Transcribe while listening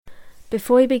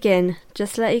Before we begin,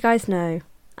 just to let you guys know,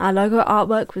 our logo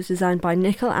artwork was designed by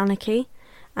Nickel Anarchy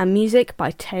and music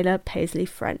by Taylor Paisley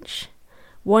French.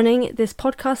 Warning, this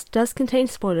podcast does contain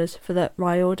spoilers for the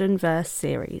Riordan Verse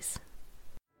series.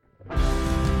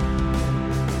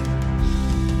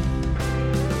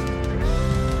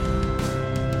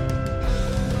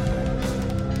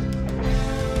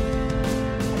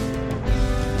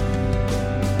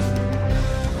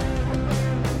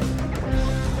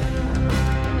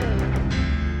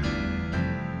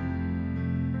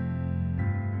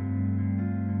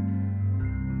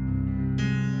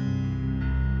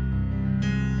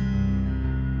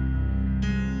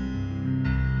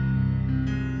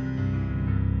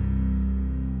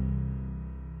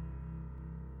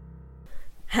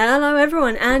 Hello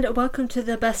everyone and welcome to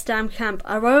the Best Damn Camp,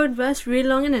 a Riordan Verse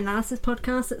read-along and analysis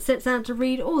podcast that sets out to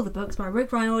read all the books by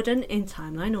Rick Riordan in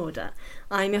timeline order.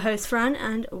 I'm your host Fran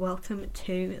and welcome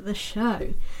to the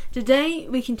show. Today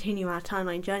we continue our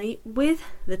timeline journey with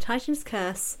The Titan's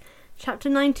Curse, Chapter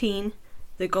 19,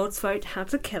 The Gods Vote How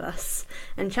to Kill Us,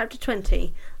 and Chapter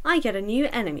 20, I Get a New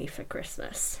Enemy for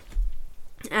Christmas.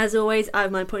 As always, I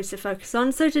have my points to focus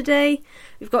on, so today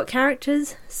we've got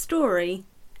characters, story,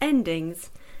 endings,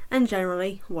 and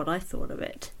generally what I thought of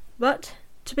it. But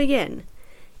to begin,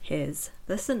 here's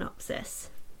the synopsis.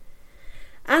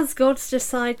 As gods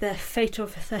decide the fate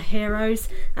of the heroes,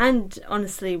 and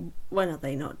honestly, when are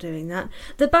they not doing that?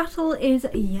 The battle is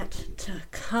yet to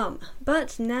come,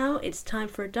 but now it's time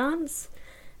for a dance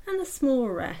and a small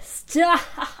rest.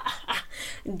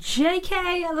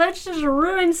 JK, let's just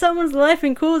ruin someone's life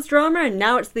and cause drama, and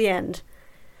now it's the end.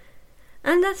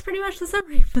 And that's pretty much the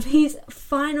summary for these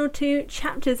final two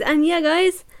chapters. And yeah,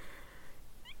 guys,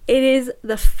 it is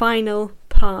the final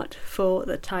part for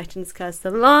The Titan's Curse.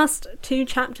 The last two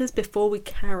chapters before we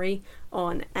carry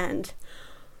on. And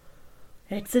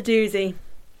it's a doozy.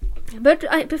 But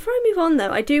before I move on,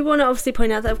 though, I do want to obviously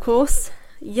point out that, of course,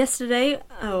 yesterday,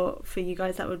 for you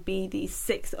guys, that would be the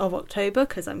 6th of October,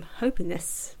 because I'm hoping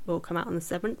this will come out on the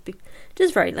 7th.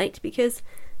 Just very late, because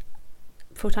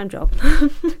full-time job.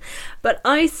 But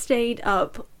I stayed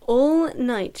up all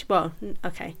night. Well,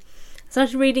 okay.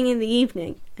 Started reading in the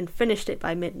evening and finished it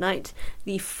by midnight.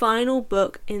 The final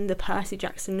book in the Percy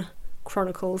Jackson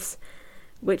Chronicles,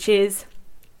 which is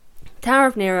Tower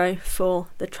of Nero for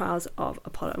the Trials of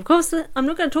Apollo. Of course, I'm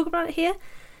not going to talk about it here.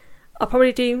 I'll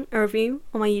probably do a review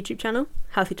on my YouTube channel,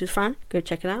 Healthy to Fran. Go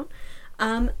check it out.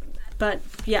 But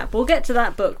yeah, we'll get to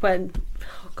that book when,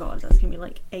 oh god, that's going to be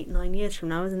like 8-9 years from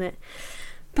now, isn't it?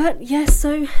 But yes,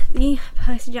 so the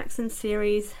Percy Jackson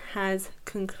series has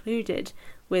concluded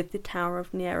with the Tower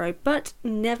of Nero. But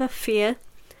never fear,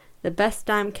 the Best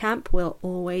Damn Camp will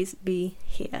always be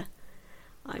here.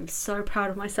 I'm so proud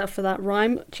of myself for that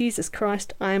rhyme. Jesus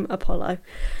Christ, I'm Apollo.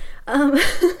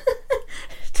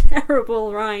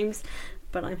 Terrible rhymes,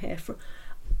 but I'm here for...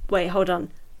 Wait, hold on.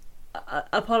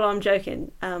 Apollo, I'm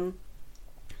joking.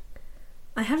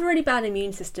 I have a really bad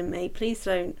immune system, mate. Please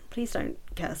don't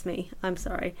curse me. I'm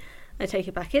sorry. I take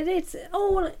it back. It's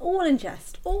all in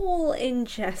jest. All in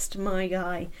jest, my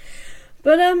guy.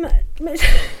 But to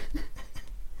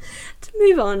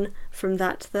move on from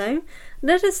that, though,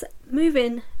 let us move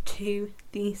in to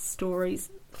the story's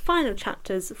final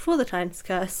chapters for The Titan's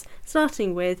Curse,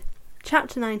 starting with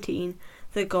Chapter 19,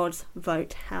 The Gods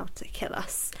Vote How to Kill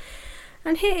Us.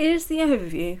 And here is the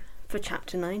overview for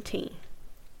Chapter 19.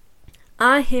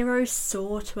 Our heroes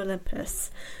soar to Olympus.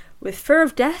 With fear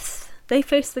of death, they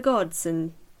face the gods,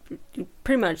 and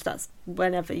pretty much that's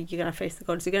whenever you're going to face the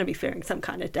gods, you're going to be fearing some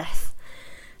kind of death.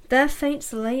 Their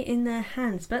fates lay in their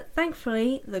hands, but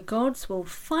thankfully the gods will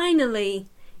finally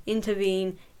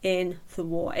intervene in the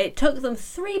war. It took them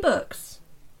 3 books.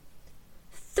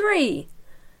 3!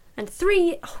 And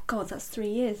 3... Oh god, that's 3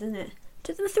 years, isn't it? It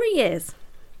took them 3 years.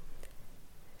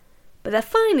 But they're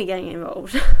finally getting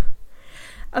involved.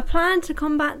 A plan to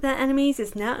combat their enemies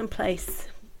is now in place.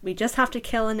 We just have to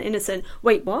kill an innocent...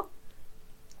 Wait, what?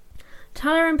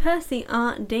 Talia and Percy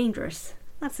are dangerous.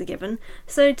 That's a given.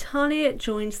 So Talia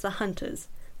joins the hunters.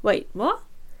 Wait, what?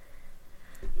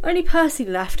 Only Percy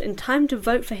left in time to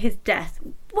vote for his death.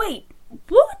 Wait,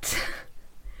 what?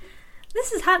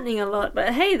 This is happening a lot,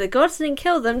 but hey, the gods didn't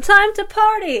kill them. Time to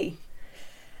party!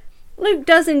 Luke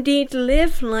does indeed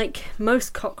live like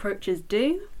most cockroaches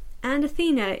do. And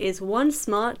Athena is one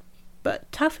smart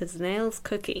but tough as nails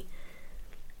cookie.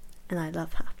 And I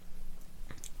love her.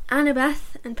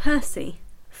 Annabeth and Percy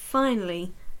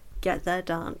finally get their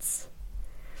dance.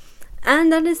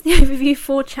 And that is the overview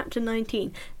for Chapter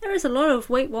 19. There is a lot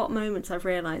of wait what moments I've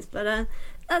realised, but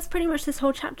that's pretty much this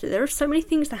whole chapter. There are so many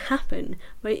things that happen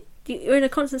where you're in a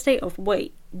constant state of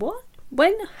wait, what?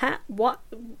 When? What?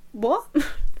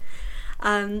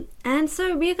 And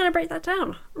so we're going to break that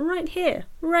down right here,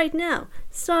 right now,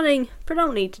 starting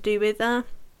predominantly to do with, well,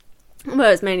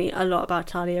 it's mainly a lot about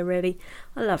Talia, really.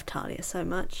 I love Talia so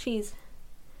much. She's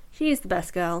the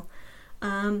best girl,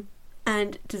 and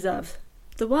deserves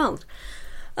the world.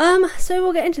 So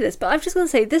we'll get into this, but I've just got to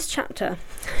say, this chapter,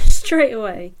 straight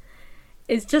away,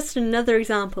 is just another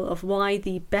example of why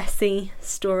the Bessie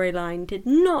storyline did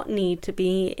not need to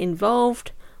be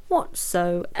involved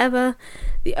whatsoever.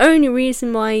 The only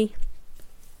reason why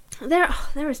there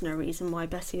is no reason why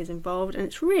Bessie is involved, and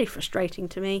it's really frustrating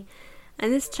to me,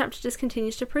 and this chapter just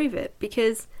continues to prove it,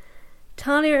 because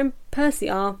Talia and Percy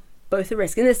are both a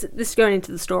risk, and this is going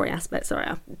into the story aspect. Sorry,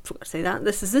 I forgot to say that.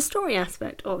 This is the story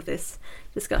aspect of this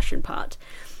discussion part.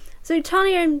 So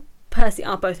Talia and Percy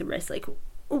are both a risk. Like,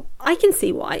 I can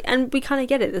see why, and we kind of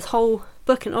get it. This whole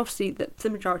book, and obviously the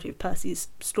majority of Percy's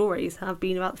stories have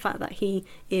been about the fact that he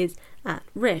is at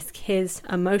risk. His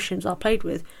emotions are played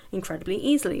with incredibly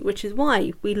easily, which is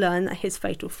why we learn that his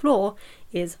fatal flaw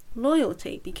is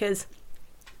loyalty, because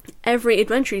every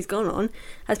adventure he's gone on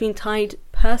has been tied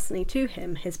personally to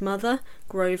him. His mother,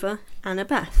 Grover,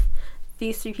 Annabeth.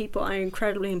 These three people are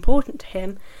incredibly important to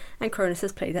him, and Cronus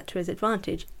has played that to his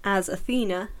advantage, as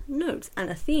Athena notes. And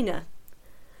Athena,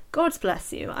 God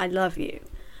bless you, I love you,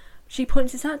 she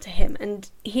points this out to him, and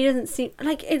he doesn't seem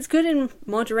like it's good in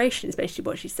moderation, is basically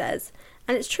what she says.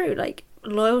 And it's true, like,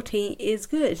 loyalty is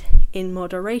good in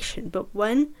moderation, but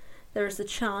when there is a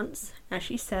chance, as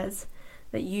she says,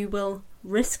 that you will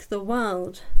risk the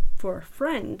world for a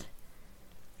friend,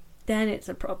 then it's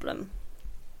a problem.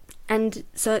 And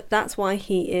so that's why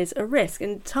he is a risk.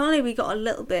 And Talia, we got a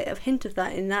little bit of hint of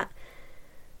that, in that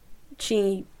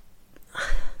she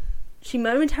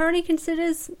momentarily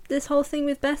considers this whole thing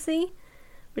with Bessie,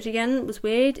 which again was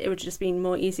weird. It would just been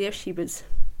more easier if she was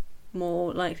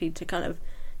more likely to kind of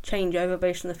change over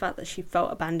based on the fact that she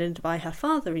felt abandoned by her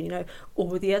father, and, you know,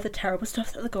 all the other terrible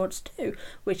stuff that the gods do,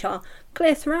 which are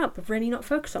clear throughout but really not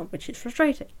focused on, which is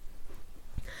frustrating.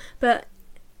 But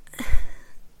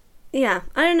yeah,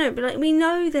 I don't know, but like, we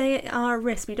know they are a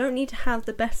risk. We don't need to have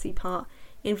the Bessie part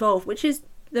involved, which is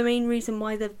the main reason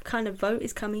why the kind of vote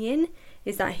is coming in,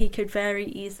 is that he could very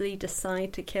easily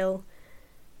decide to kill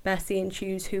Bessie and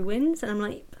choose who wins. And I'm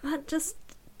like, that just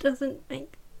doesn't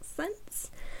make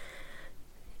sense.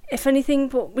 If anything,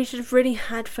 what we should have really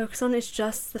had focus on is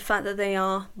just the fact that they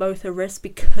are both a risk,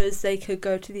 because they could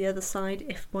go to the other side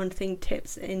if one thing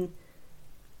tips in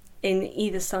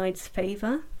either side's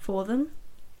favour for them.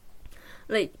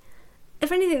 Like,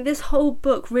 if anything, this whole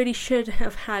book really should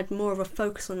have had more of a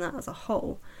focus on that as a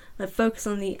whole. Like, focus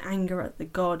on the anger at the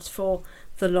gods for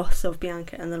the loss of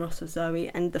Bianca and the loss of Zoe,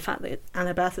 and the fact that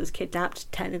Annabeth was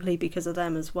kidnapped technically because of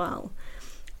them as well.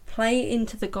 Play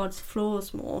into the gods'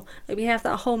 flaws more. Like, we have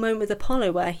that whole moment with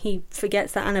Apollo where he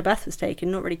forgets that Annabeth was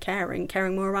taken, not really caring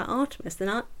more about Artemis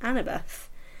than Annabeth.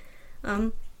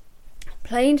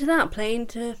 Play into that. Play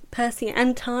into Percy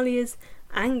and Talia's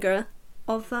anger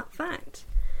of that fact.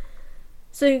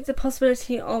 So the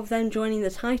possibility of them joining the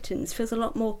Titans feels a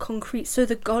lot more concrete, so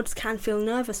the gods can feel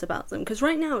nervous about them. Because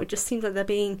right now it just seems like they're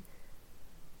being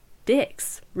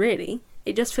dicks, really.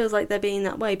 It just feels like they're being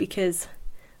that way because,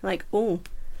 like, oh,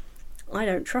 I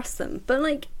don't trust them. But,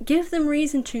 like, give them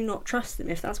reason to not trust them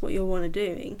if that's what you want to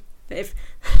do. If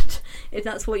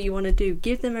that's what you want to do,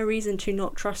 give them a reason to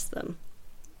not trust them.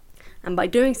 And by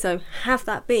doing so, have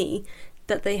that be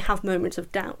that they have moments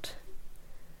of doubt.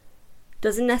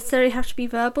 Doesn't necessarily have to be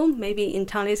verbal. Maybe in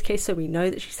Talia's case, so we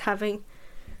know that she's having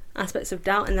aspects of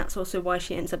doubt, and that's also why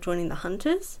she ends up joining the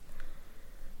Hunters.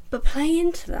 But play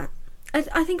into that.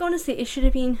 I think, honestly, it should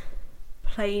have been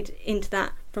played into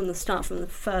that from the start, from the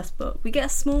first book. We get a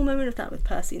small moment of that with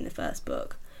Percy in the first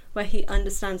book, where he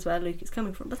understands where Luke is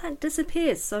coming from, but that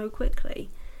disappears so quickly.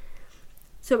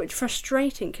 So it's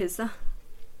frustrating, because I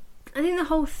think the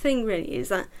whole thing really is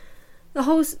that the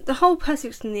whole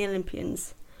Percy and the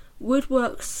Olympians would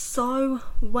work so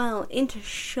well into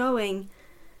showing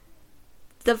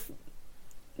the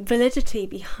validity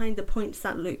behind the points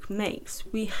that Luke makes.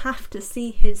 We have to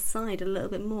see his side a little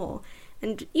bit more,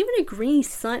 and even agree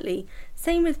slightly.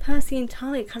 Same with Percy and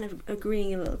Talia, kind of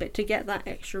agreeing a little bit to get that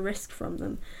extra risk from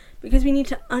them, because we need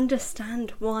to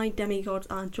understand why demigods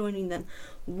are joining them,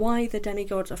 why the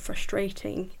demigods are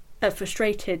frustrated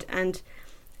and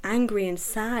angry and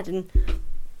sad and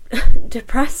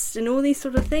depressed and all these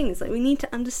sort of things. Like, we need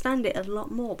to understand it a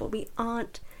lot more, but we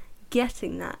aren't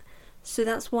getting that. So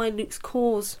that's why Luke's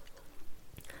cause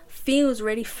feels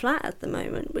really flat at the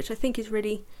moment, which I think is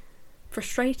really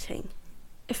frustrating.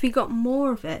 If we got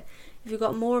more of it, if we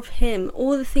got more of him,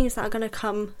 all the things that are going to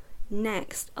come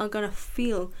next are going to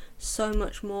feel so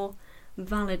much more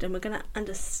valid, and we're going to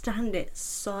understand it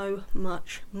so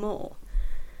much more.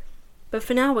 But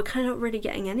for now, we're kind of not really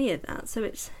getting any of that. So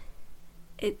it's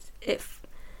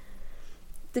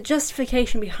the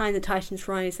justification behind the Titans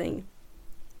rising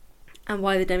and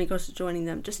why the demigods are joining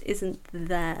them just isn't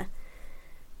there.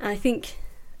 And I think,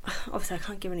 obviously I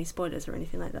can't give any spoilers or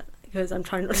anything like that because I'm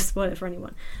trying not to spoil it for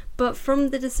anyone, but from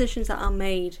the decisions that are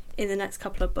made in the next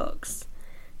couple of books,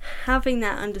 having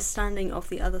that understanding of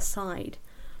the other side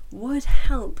would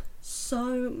help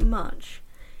so much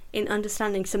in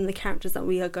understanding some of the characters that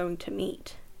we are going to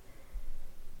meet.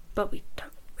 But we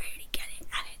don't really get it,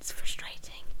 and it's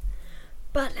frustrating.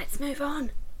 But let's move on.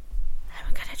 And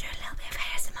we're going to do a little bit of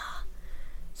ASMR.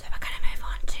 So we're going to move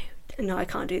on to... No, I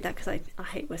can't do that because I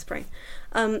hate whispering.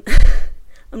 I'm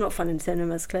not fun in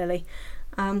cinemas, clearly.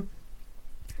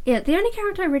 Yeah, the only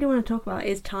character I really want to talk about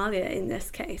is Talia in this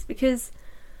case, because...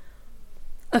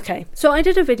 Okay, so I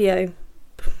did a video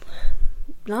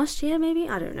last year, maybe?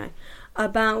 I don't know.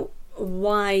 About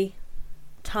why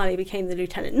Talia became the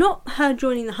lieutenant. Not her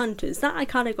joining the Hunters, that I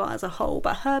kind of got as a whole,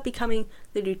 but her becoming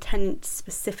the lieutenant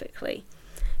specifically.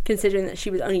 Considering that she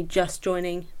was only just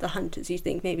joining the Hunters, you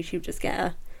think maybe she would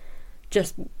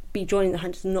just be joining the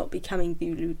Hunters and not becoming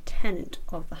the lieutenant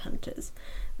of the Hunters.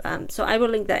 So I will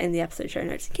link that in the episode show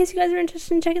notes in case you guys are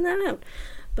interested in checking that out.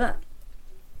 But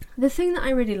the thing that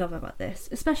I really love about this,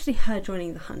 especially her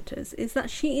joining the Hunters, is that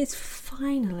she is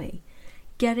finally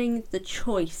getting the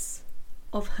choice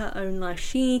of her own life.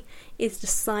 She is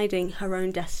deciding her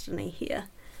own destiny here.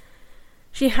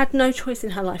 She had no choice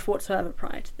in her life whatsoever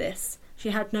prior to this. She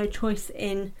had no choice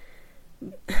in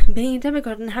being a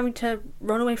demigod and having to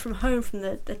run away from home, from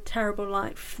the terrible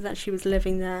life that she was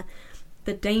living there,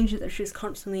 the danger that she was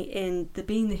constantly in, the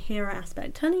being the hero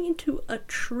aspect, turning into a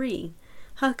tree,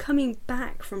 her coming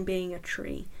back from being a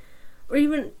tree, or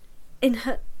even in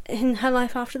her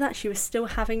life after that, she was still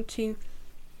having to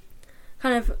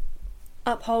kind of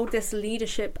uphold this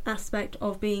leadership aspect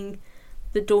of being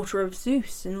the daughter of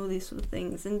Zeus and all these sort of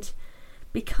things, and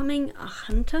becoming a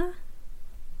hunter,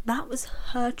 that was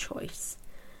her choice.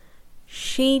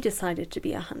 She decided to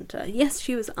be a hunter. Yes,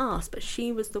 she was asked, but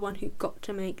she was the one who got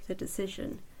to make the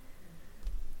decision.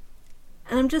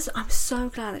 And I'm so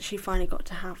glad that she finally got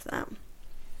to have that.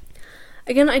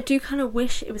 Again, I do kind of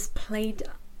wish it was played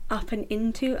up and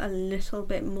into a little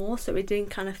bit more, so it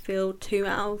didn't kind of feel too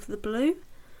out of the blue.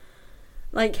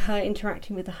 Like her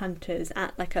interacting with the Hunters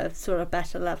at like a sort of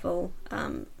better level.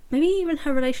 Maybe even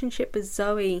her relationship with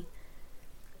Zoe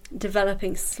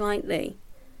developing slightly.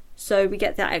 So we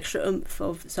get that extra oomph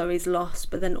of Zoe's loss,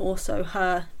 but then also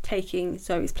her taking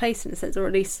Zoe's place in a sense, or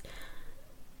at least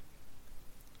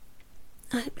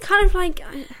kind of like,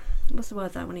 what's the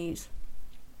word that I want to use?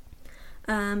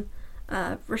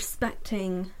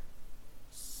 Respecting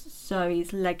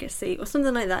Zoe's legacy or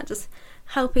something like that, just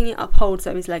helping it uphold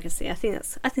Zoe's legacy. I think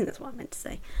that's what I meant to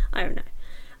say. I don't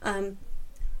know.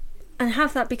 And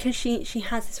have that because she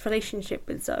has this relationship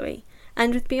with Zoe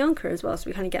and with Bianca as well, so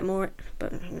we kind of get more.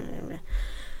 But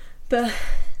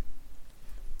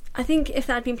I think if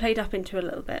that had been played up into a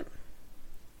little bit,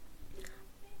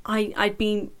 I'd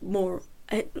be more.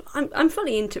 I'm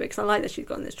fully into it because I like that she's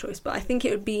gotten this choice, but I think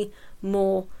it would be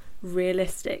more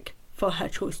realistic for her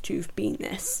choice to have been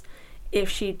this if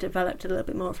she developed a little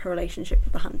bit more of her relationship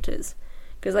with the Hunters.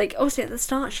 Because, like, obviously at the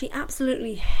start she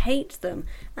absolutely hates them,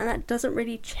 and that doesn't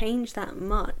really change that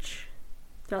much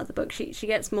throughout the book. She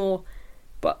gets more,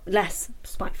 but less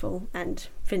spiteful and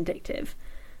vindictive,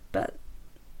 but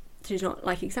she's not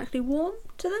like exactly warm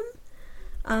to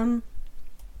them.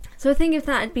 So I think if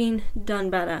that had been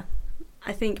done better,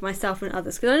 I think myself and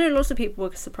others, because I know lots of people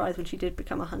were surprised when she did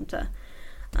become a hunter.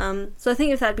 So I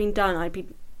think if that had been done,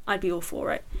 I'd be all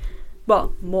for it.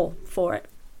 Well, more for it.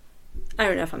 I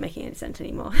don't know if I'm making any sense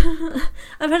anymore.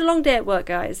 I've had a long day at work,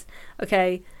 guys.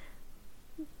 Okay,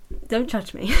 don't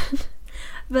judge me.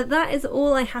 But that is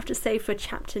all I have to say for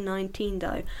chapter 19,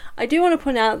 though. I do want to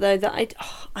point out, though, that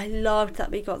I loved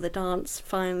that we got the dance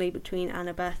finally between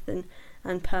Annabeth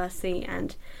and Percy,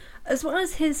 and as well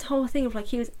as his whole thing of like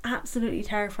he was absolutely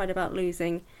terrified about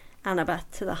losing Annabeth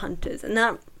to the Hunters, and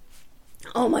that,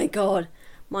 oh my god,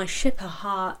 my shipper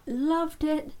heart loved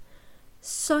it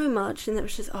so much, and it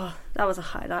was just, that was a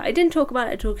highlight. I didn't talk about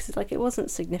it at all because like it wasn't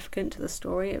significant to the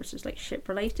story, it was just like ship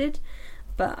related,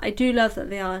 but I do love that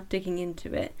they are digging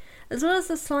into it, as well as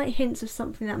the slight hints of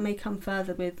something that may come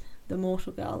further with the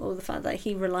Mortal Girl, or the fact that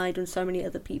he relied on so many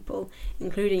other people,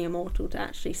 including Immortal, to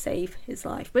actually save his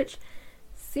life, which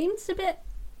seems a bit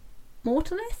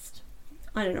mortalist.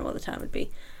 I don't know what the term would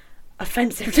be.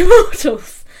 offensive to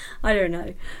mortals. I don't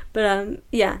know. But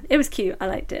yeah, it was cute. I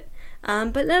liked it.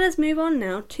 But let us move on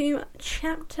now to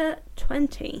chapter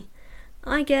 20.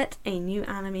 I get a new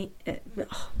enemy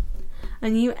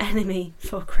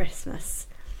for Christmas.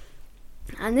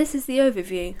 And this is the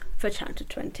overview for chapter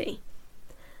 20.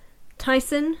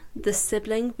 Tyson, the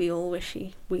sibling we all wish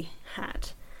we had.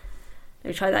 Let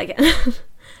me try that again.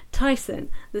 Tyson,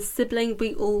 the sibling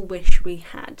we all wish we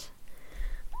had.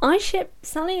 I ship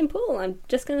Sally and Paul, I'm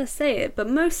just going to say it, but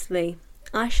mostly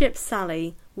I ship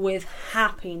Sally with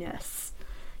happiness,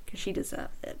 because she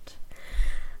deserved it.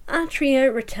 Our trio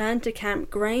returned to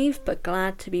Camp Grave, but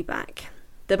glad to be back.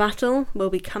 The battle will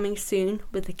be coming soon,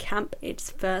 with the camp its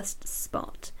first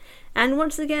spot. And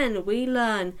once again, we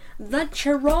learn that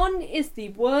Chiron is the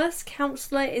worst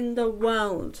counsellor in the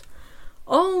world.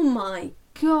 Oh my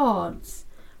God.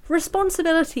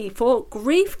 Responsibility for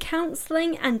grief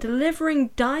counselling and delivering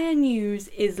dire news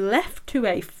is left to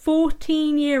a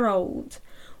 14-year-old.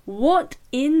 What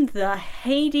in the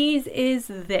Hades is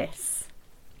this?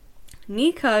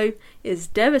 Nico is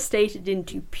devastated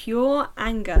into pure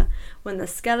anger when the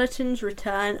skeletons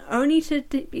return, only to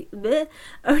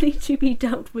be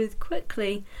dealt with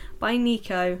quickly by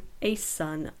Nico, a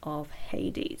son of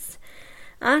Hades.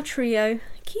 Our trio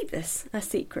keep this a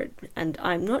secret, and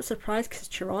I'm not surprised because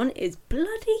Chiron is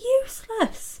bloody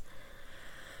useless.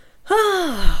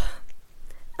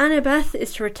 Annabeth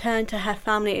is to return to her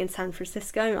family in San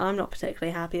Francisco. I'm not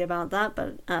particularly happy about that,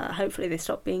 but hopefully they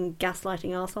stop being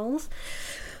gaslighting assholes.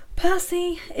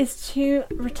 Percy is to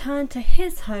return to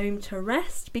his home to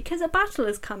rest because a battle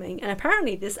is coming, and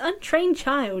apparently this untrained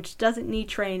child doesn't need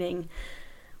training.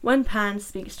 When Pan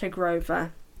speaks to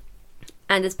Grover,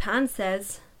 and as Pan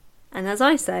says, and as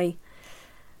I say,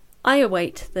 I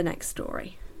await the next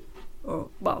story. Or,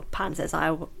 well, Pan says,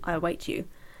 I await you.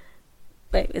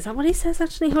 Wait, is that what he says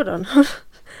actually? Hold on. I feel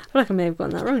like I may have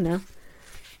gotten that wrong now.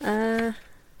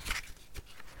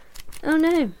 Oh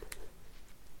no.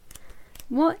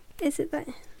 What is it that...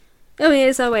 Oh, it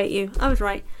is, I await you. I was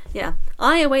right. Yeah.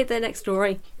 I await the next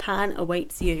story. Pan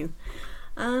awaits you.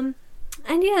 And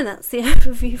yeah, that's the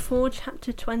overview for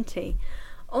chapter 20.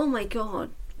 Oh my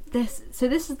God. This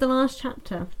is the last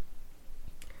chapter.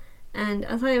 And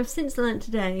as I have since learnt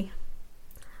today,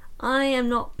 I am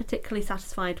not particularly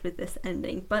satisfied with this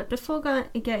ending. But before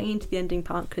getting into the ending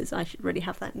part, because I should really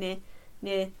have that near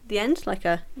the end, like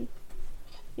a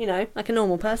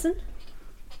normal person.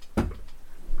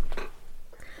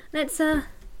 Let's get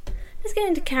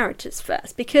into characters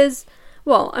first, because,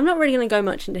 well, I'm not really going to go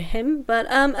much into him, but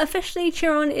officially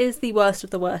Chiron is the worst of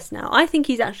the worst now. I think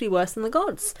he's actually worse than the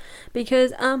gods,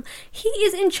 because he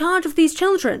is in charge of these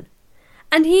children,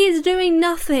 and he is doing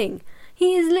nothing.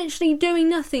 He is literally doing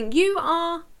nothing. You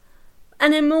are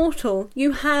an immortal.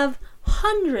 You have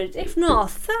hundreds, if not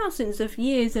thousands of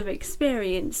years of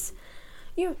experience.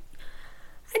 You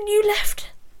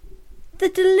left the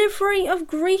delivery of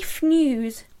grief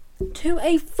news to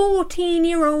a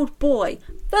 14-year-old boy.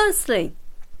 Firstly,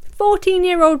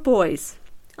 14-year-old boys.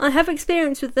 I have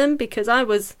experience with them because I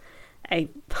was a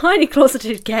highly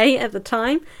closeted gay at the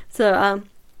time. So,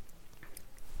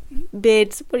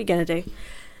 beards, what are you going to do?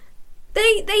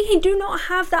 They do not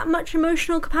have that much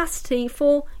emotional capacity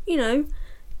for,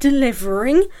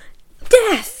 delivering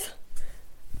death.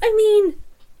 I mean,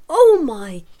 oh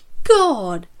my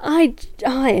God. I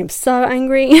am so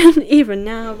angry even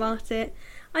now about it.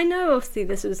 I know obviously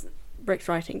this was Rick's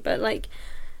writing, but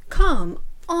come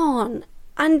on.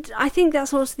 And I think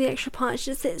that's also the extra part. It's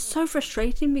just it's so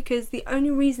frustrating because the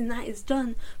only reason that is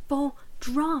done for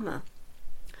drama.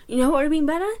 You know what would have been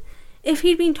better? If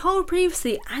he'd been told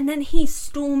previously and then he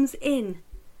storms in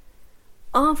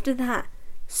after that,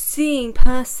 seeing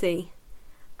Percy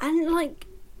and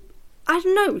I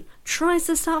don't know, tries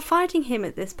to start fighting him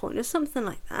at this point or something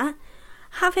like that.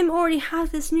 Have him already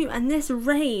have this new and this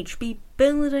rage be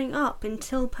building up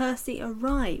until Percy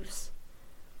arrives.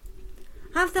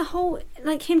 Have the whole,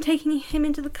 him taking him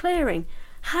into the clearing.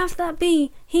 Have that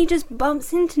be, he just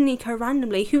bumps into Nico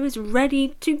randomly, who is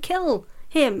ready to kill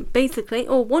him, basically,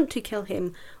 or want to kill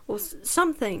him, or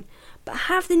something. But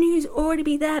have the news already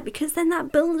be there, because then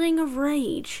that building of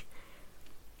rage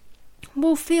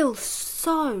will feel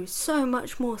so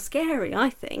much more scary, I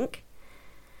think.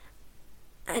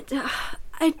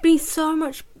 It'd be so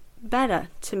much better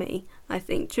to me, I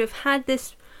think, to have had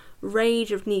this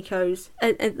rage of Nico's,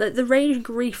 the rage and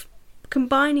grief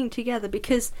combining together,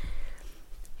 because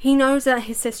he knows that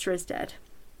his sister is dead.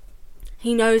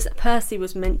 He knows that Percy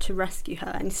was meant to rescue her,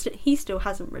 and he still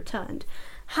hasn't returned.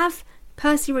 Have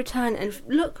Percy return and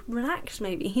look relaxed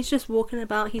maybe. He's just walking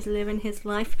about, he's living his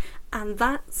life, and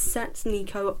that sets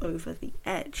Nico over the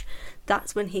edge.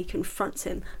 That's when he confronts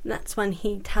him. That's when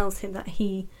he tells him that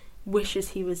he wishes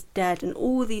he was dead and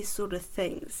all these sort of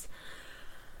things.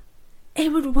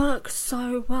 It would work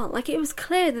so well. Like, it was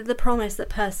clear that the promise that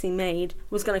Percy made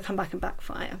was going to come back and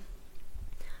backfire.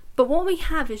 But what we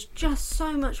have is just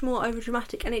so much more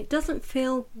overdramatic, and it doesn't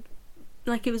feel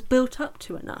like it was built up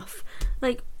to enough.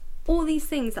 Like, all these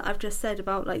things that I've just said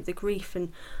about, like, the grief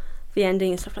and the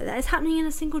ending and stuff like that is happening in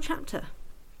a single chapter.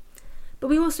 But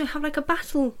we also have, like, a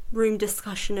battle room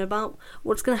discussion about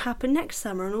what's going to happen next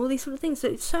summer and all these sort of things.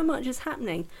 So much is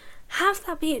happening. Have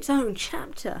that be its own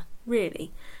chapter,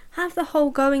 really. Have the whole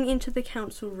going into the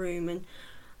council room and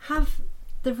have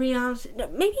the reality.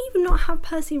 Maybe even not have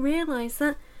Percy realise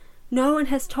that no one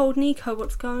has told Nico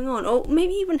what's going on. Or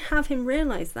maybe even have him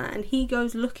realise that and he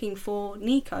goes looking for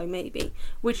Nico, maybe.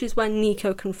 Which is when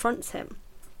Nico confronts him.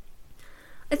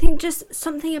 I think just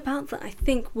something about that I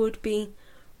think would be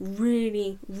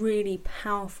really, really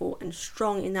powerful and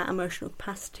strong in that emotional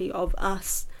capacity of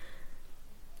us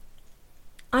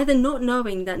either not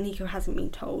knowing that Nico hasn't been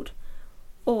told,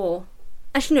 or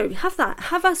actually no,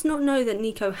 have us not know that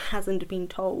Nico hasn't been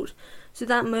told, so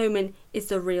that moment is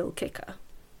the real kicker.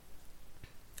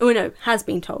 Oh no, has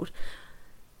been told.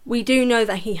 We do know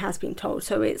that he has been told,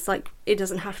 so it's like it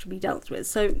doesn't have to be dealt with.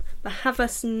 So, but have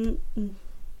us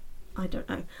I don't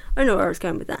know where I was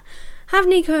going with that. Have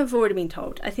Nico have already been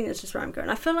told. I think that's just where I'm going.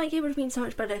 I feel like it would have been so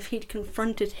much better if he'd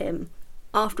confronted him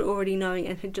after already knowing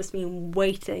and had just been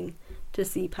waiting to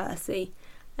see Percy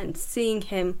and seeing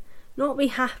him not be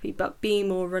happy but be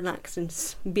more relaxed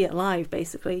and be alive,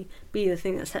 basically, be the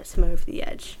thing that sets him over the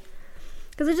edge.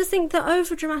 Because I just think the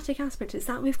over-dramatic aspect is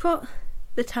that we've got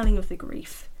the telling of the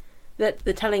grief,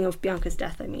 the telling of Bianca's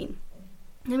death, I mean.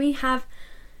 Then we have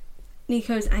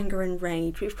Nico's anger and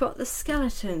rage, we've got the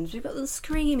skeletons, we've got the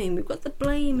screaming, we've got the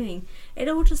blaming. It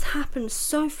all just happens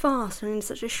so fast and in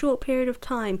such a short period of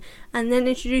time, and then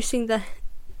introducing the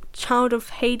child of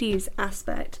Hades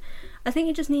aspect. I think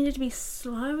it just needed to be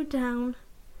slowed down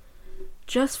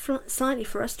just slightly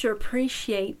for us to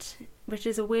appreciate, which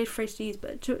is a weird phrase to use,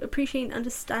 but to appreciate and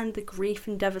understand the grief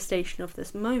and devastation of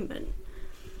this moment.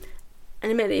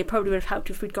 And admittedly, it probably would have helped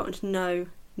if we'd gotten to know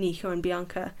Nico and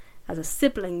Bianca as a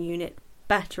sibling unit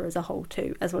better as a whole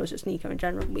too, as well as just Nico in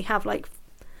general. We have like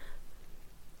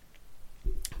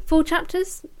 4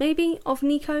 chapters maybe of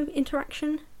Nico interaction,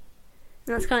 and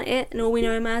that's kind of it, and all we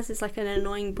know him as is like an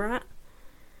annoying brat.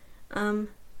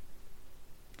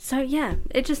 So yeah,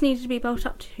 it just needed to be built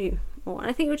up to more, and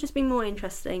I think it would just be more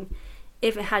interesting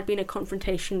if it had been a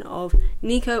confrontation of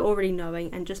Nico already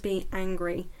knowing and just being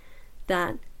angry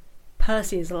that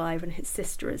Percy is alive and his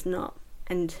sister is not,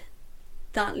 and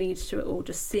that leads to it all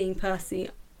just seeing Percy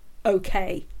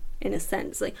okay, in a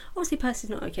sense. Like, obviously Percy's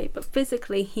not okay, but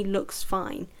physically he looks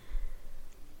fine.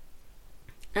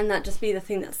 And that just be the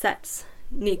thing that sets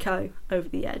Nico over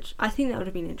the edge. I think that would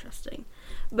have been interesting.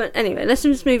 But anyway, let's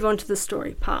just move on to the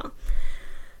story part.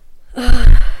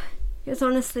 Because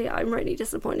honestly, I'm really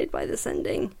disappointed by this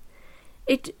ending.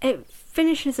 It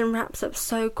finishes and wraps up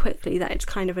so quickly that it's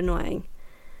kind of annoying.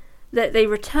 That they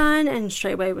return and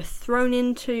straight away we're thrown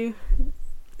into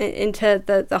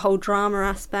the whole drama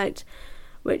aspect,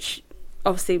 which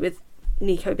obviously with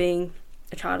Nico being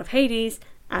a child of Hades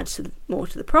adds more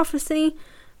to the prophecy.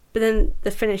 But then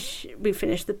we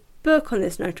finish the book on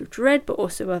this note of dread, but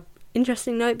also a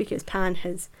interesting note because Pan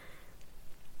has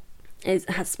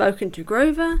spoken to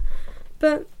Grover,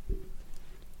 but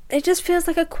it just feels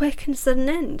like a quick and sudden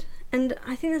end, and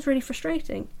I think that's really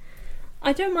frustrating.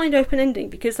 I don't mind open ending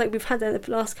because like we've had that in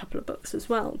the last couple of books as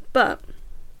well, but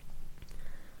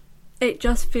it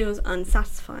just feels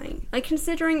unsatisfying. Like,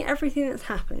 considering everything that's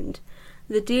happened,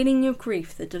 the dealing of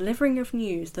grief, the delivering of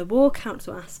news, the war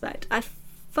council aspect, I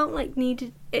felt like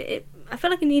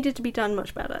it needed to be done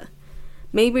much better.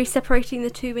 Maybe separating the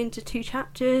two into 2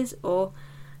 chapters, or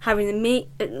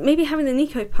maybe having the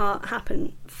Nico part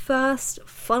happen first,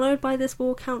 followed by this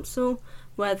war council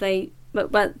where the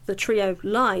trio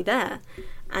lie there,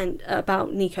 and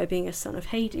about Nico being a son of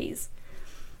Hades,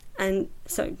 and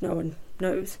so no one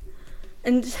knows.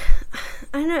 And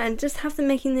I don't know, and just have them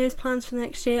making those plans for the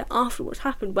next year after what's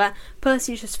happened, where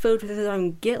Percy's just filled with his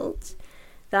own guilt,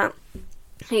 that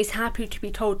he's happy to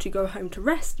be told to go home to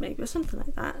rest, maybe, or something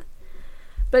like that.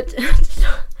 But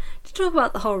to talk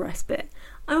about the whole rest bit,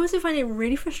 I also find it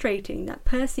really frustrating that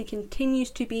Percy continues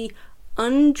to be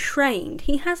untrained.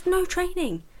 He has no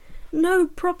training, no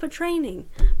proper training,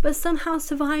 but somehow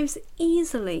survives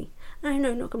easily And I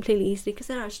know not completely easily because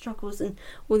there are struggles and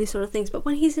all these sort of things, but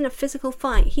when he's in a physical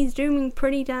fight, he's doing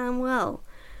pretty damn well.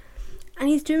 And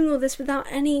he's doing all this without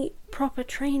any proper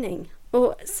training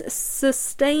or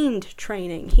sustained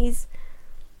training.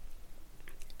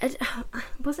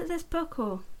 Was it this book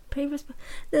or previous book?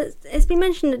 It's been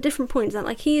mentioned at different points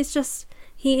that he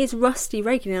is rusty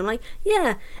regularly. I'm like,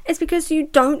 yeah, it's because you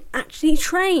don't actually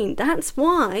train. That's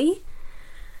why.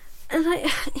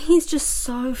 And he's just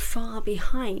so far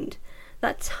behind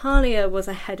that Talia was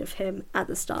ahead of him at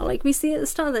the start. We see at the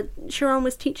start that Sharon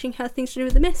was teaching her things to do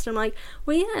with the mist. I'm like,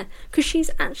 well, yeah, because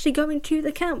she's actually going to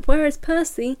the camp, whereas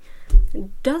Percy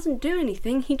doesn't do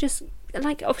anything. He just,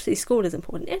 obviously school is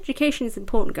important. Education is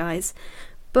important, guys.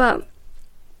 But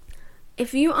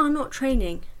if you are not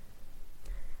training,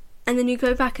 and then you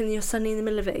go back and you're suddenly in the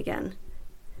middle of it again,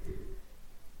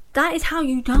 that is how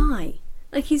you die.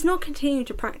 He's not continuing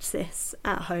to practice this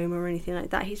at home or anything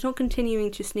like that. He's not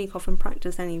continuing to sneak off and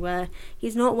practice anywhere.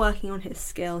 He's not working on his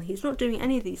skill. He's not doing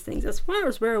any of these things. As far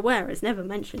as we're aware, it's never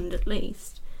mentioned, at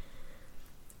least.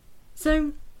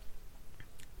 So,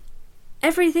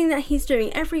 everything that he's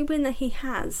doing, every win that he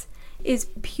has, is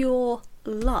pure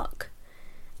luck.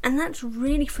 And that's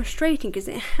really frustrating because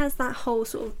it has that whole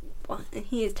sort of... Well,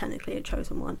 he is technically a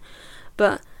chosen one.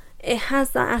 But it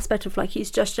has that aspect of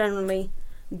he's just generally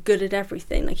good at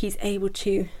everything. He's able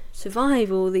to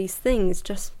survive all these things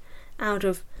just out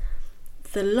of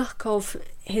the luck of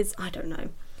his... I don't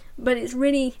know. But it's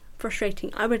really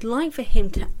frustrating. I would like for him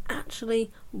to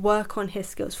actually work on his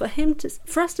skills. For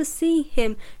us to see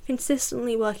him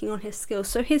consistently working on his skills.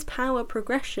 So his power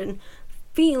progression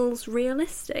feels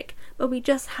realistic. But we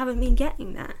just haven't been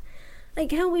getting that.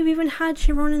 Hell, we've even had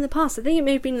Chiron in the past. I think it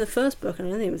may have been in the first book, and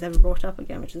I don't think it was ever brought up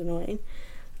again, which is annoying,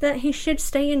 that he should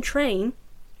stay and train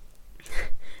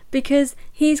because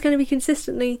he's going to be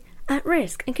consistently at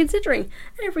risk. And considering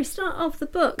every start of the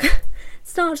book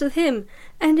starts with him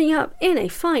ending up in a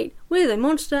fight with a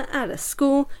monster at a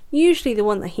school, usually the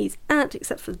one that he's at,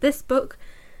 except for this book,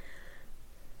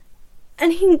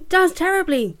 and he does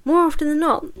terribly more often than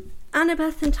not.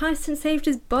 Annabeth and Tyson saved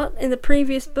his butt in the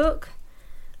previous book.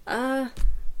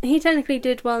 He technically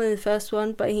did well in the first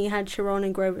one, but he had Chiron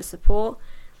and Grover's support.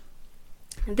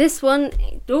 This one,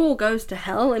 it all goes to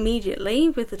hell immediately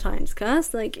with the Titan's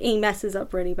Curse. He messes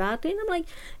up really badly, and I'm like,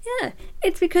 yeah,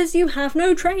 it's because you have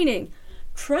no training.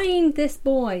 Train this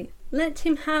boy. Let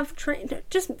him have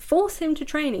just force him to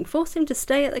training. Force him to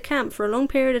stay at the camp for a long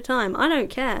period of time. I don't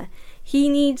care. He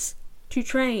needs to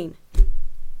train.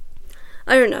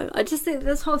 I don't know. I just think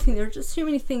this whole thing, there are just too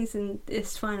many things in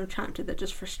this final chapter that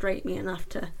just frustrate me enough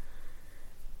to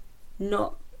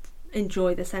not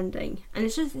enjoy this ending. And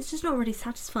it's just not really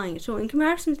satisfying at all. In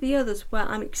comparison to the others where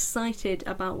I'm excited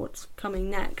about what's coming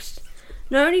next.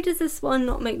 Not only does this one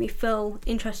not make me feel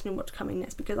interested in what's coming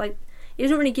next, because it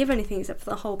doesn't really give anything except for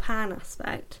the whole Pan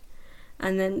aspect.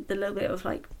 And then the little bit of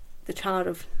the child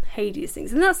of Hades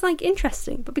things. And that's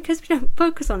interesting. But because we don't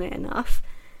focus on it enough,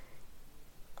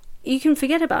 you can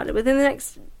forget about it. Within the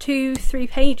next 2-3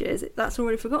 pages, that's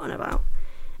already forgotten about.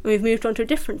 And we've moved on to a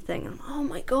different thing. And oh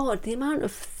my god, the amount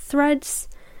of threads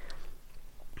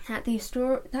that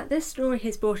this story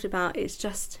has brought about is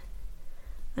just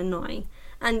annoying.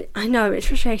 And I know it's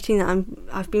frustrating that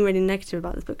I've been really negative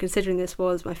about this book, considering this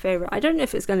was my favourite. I don't know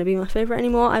if it's going to be my favourite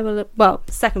anymore.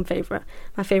 Second favourite.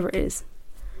 My favourite is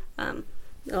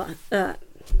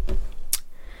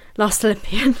Last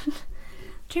Olympian.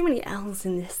 Too many L's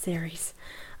in this series.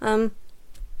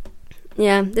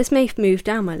 Yeah, this may move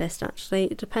down my list, actually.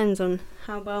 It depends on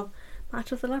how well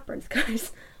Battle of the Labyrinth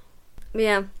goes. But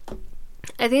yeah,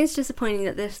 I think it's disappointing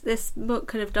that this book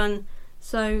could have done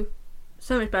so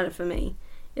much better for me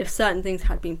if certain things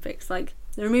had been fixed, like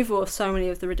the removal of so many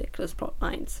of the ridiculous plot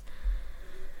lines,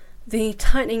 the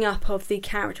tightening up of the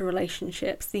character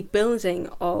relationships, the building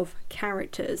of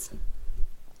characters,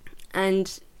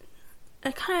 and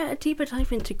a kind of a deeper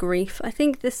dive into grief. I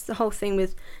think the whole thing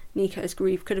with Nico's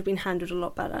grief could have been handled a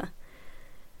lot better.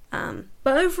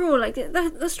 But overall,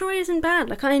 the story isn't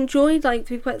bad. I enjoyed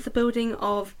the building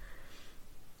of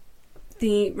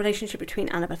the relationship between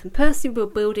Annabeth and Percy. We're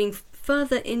building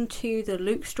further into the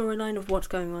Luke storyline of what's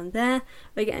going on there.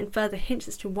 We're getting further hints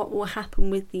as to what will happen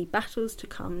with the battles to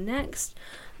come next.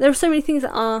 There are so many things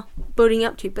that are building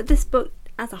up to, but this book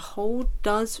as a whole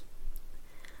does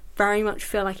very much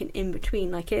feel like an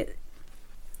in-between. It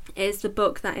is the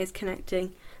book that is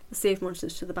connecting the Sea of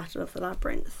Monsters to the Battle of the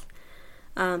Labyrinth.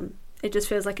 It just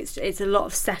feels like it's a lot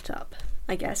of setup,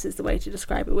 I guess is the way to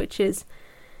describe it, which is,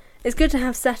 it's good to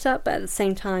have setup, but at the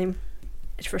same time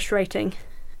it's frustrating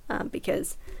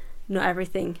because not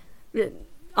everything,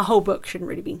 a whole book shouldn't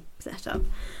really be set up.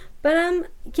 But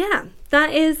yeah,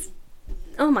 that is,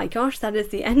 oh my gosh, that is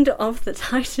the end of the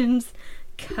Titans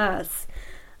Curse.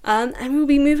 And we'll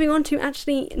be moving on to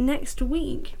actually next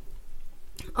week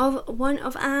of one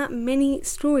of our mini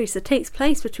stories that takes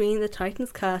place between the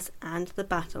Titans Curse and the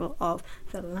Battle of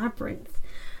the Labyrinth.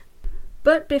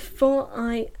 But before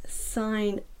I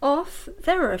sign off,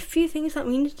 there are a few things that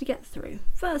we need to get through.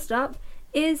 First up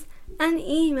is an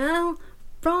email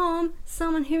from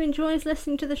someone who enjoys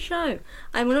listening to the show.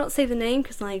 I will not say the name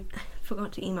because I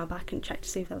forgot to email back and check to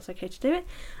see if that was okay to do it.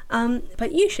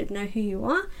 But you should know who you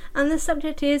are. And the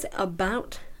subject is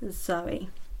about Zoe.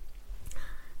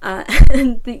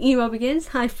 And the email begins,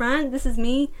 "Hi Fran, this is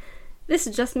me. This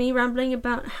is just me rambling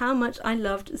about how much I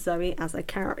loved Zoe as a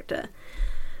character.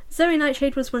 Zoe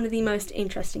Nightshade was one of the most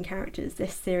interesting characters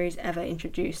this series ever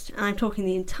introduced, and I'm talking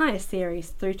the entire series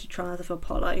through to Trials of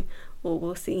Apollo, or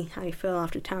we'll see how you feel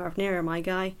after Tower of Nero, my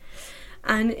guy.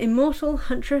 An immortal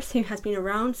huntress who has been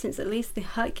around since at least the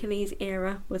Hercules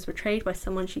era, was betrayed by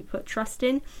someone she put trust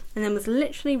in, and then was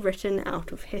literally written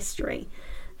out of history.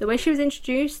 The way she was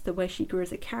introduced, the way she grew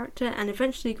as a character, and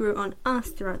eventually grew on us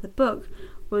throughout the book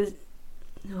was...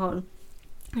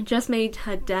 it just made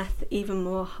her death even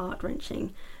more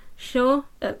heart-wrenching. Sure,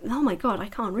 oh my god, I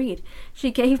can't read. She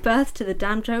gave birth to the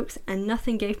damn jokes, and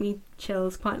nothing gave me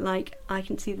chills quite like 'I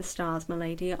can see the stars, my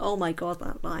lady.' Oh my god,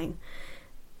 that line.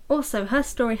 Also, her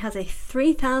story has a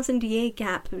 3,000-year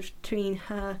gap between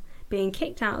her being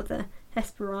kicked out of the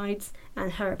Hesperides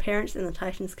and her appearance in the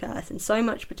Titans Curse, and so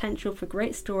much potential for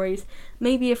great stories.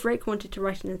 Maybe if Rick wanted to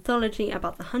write an anthology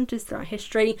about the hunters throughout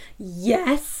history,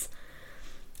 yes!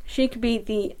 She could be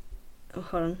the...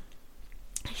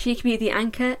 She could be the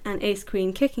anchor and ace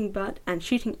queen, kicking butt and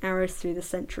shooting arrows through the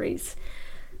centuries.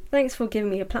 Thanks for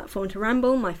giving me a platform to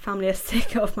ramble. My family are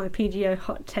sick of my PGO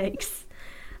hot takes."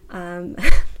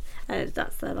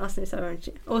 That's the last thing. So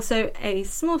also, a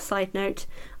small side note,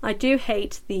 I do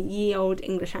hate the ye old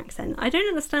English accent. I don't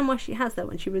understand why she has that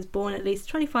when she was born at least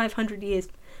 2,500 years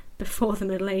before the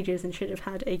Middle Ages and should have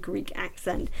had a Greek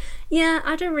accent. Yeah,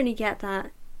 I don't really get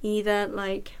that either.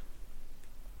 Like,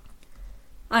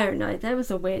 I don't know, there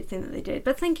was a weird thing that they did.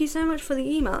 But thank you so much for the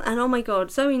email. And oh my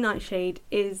god, Zoe Nightshade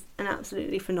is an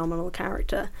absolutely phenomenal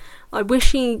character. I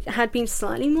wish she had been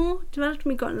slightly more developed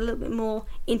and we got a little bit more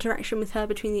interaction with her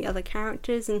between the other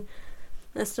characters and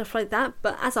stuff like that.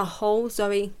 But as a whole,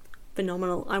 Zoe,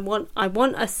 phenomenal. I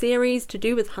want a series to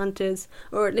do with hunters,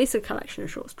 or at least a collection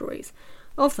of short stories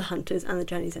of the hunters and the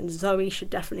journeys, and Zoe should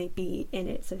definitely be in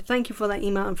it. So thank you for that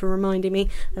email and for reminding me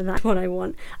that that's what I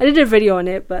want. I did a video on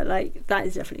it, but like, that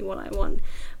is definitely what I want.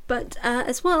 But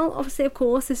as well, obviously, of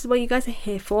course, this is what you guys are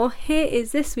here for. Here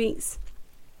is this week's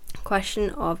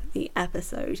question of the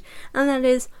episode, and that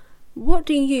is, what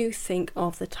do you think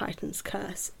of the Titans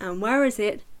Curse, and where is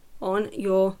it on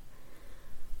your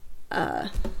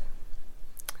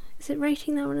is it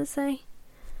rating that I want to say?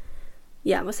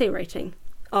 Yeah, we'll say rating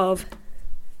of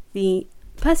the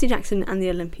Percy Jackson and the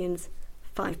Olympians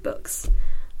 5 books.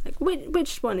 Like,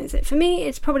 which one is it? For me,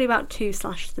 it's probably about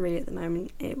 2/3 at the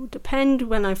moment. It will depend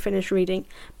when I finish reading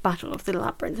Battle of the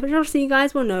Labyrinth, which obviously you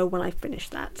guys will know when I finish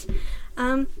that.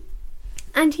 And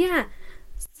yeah,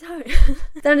 so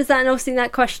that is that, and obviously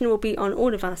that question will be on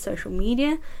all of our social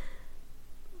media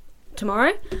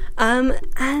tomorrow.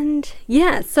 And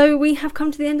yeah, so we have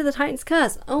come to the end of the Titans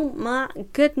Curse. Oh my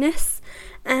goodness.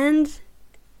 And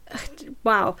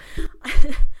wow.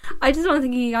 I just want to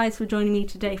thank you guys for joining me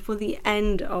today for the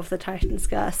end of the Titans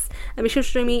Curse, and be sure to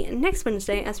join me next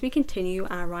Wednesday as we continue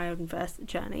our Ryodenverse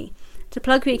journey. To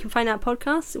plug where you can find our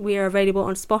podcasts, we are available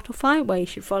on Spotify, where you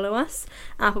should follow us,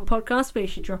 Apple Podcasts, where you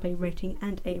should drop a rating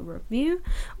and a review,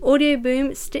 Audio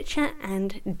Boom, Stitcher,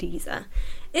 and Deezer.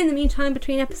 In the meantime,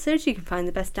 between episodes, you can find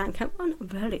the Best Damn Camp on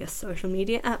various social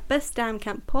media at Best Damn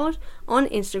Camp Pod on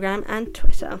Instagram and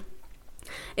Twitter.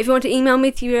 If you want to email me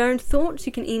with your own thoughts,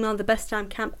 you can email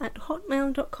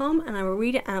thebestdamncamp@hotmail.com and I will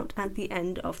read it out at the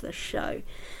end of the show.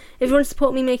 If you want to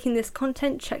support me making this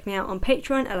content, check me out on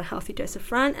Patreon at A Healthy Dose of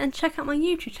Fran, and check out my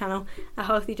YouTube channel, A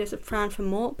Healthy Dose of Fran, for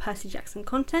more Percy Jackson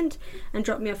content, and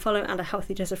drop me a follow at A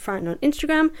Healthy Dose of Fran on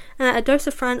Instagram and at A Dose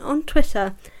of Fran on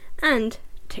Twitter and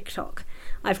TikTok.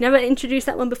 I've never introduced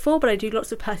that one before, but I do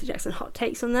lots of Percy Jackson hot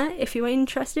takes on there if you are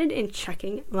interested in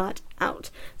checking that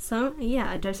out. So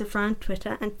yeah, A Dose of Fran,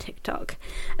 Twitter and TikTok.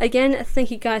 Again,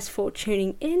 thank you guys for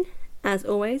tuning in. As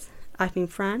always, I've been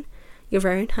Fran, your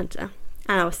very own hunter,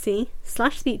 and I'll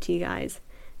see/speak to you guys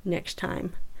next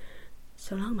time.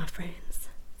 So long, my friends.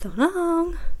 So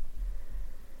long.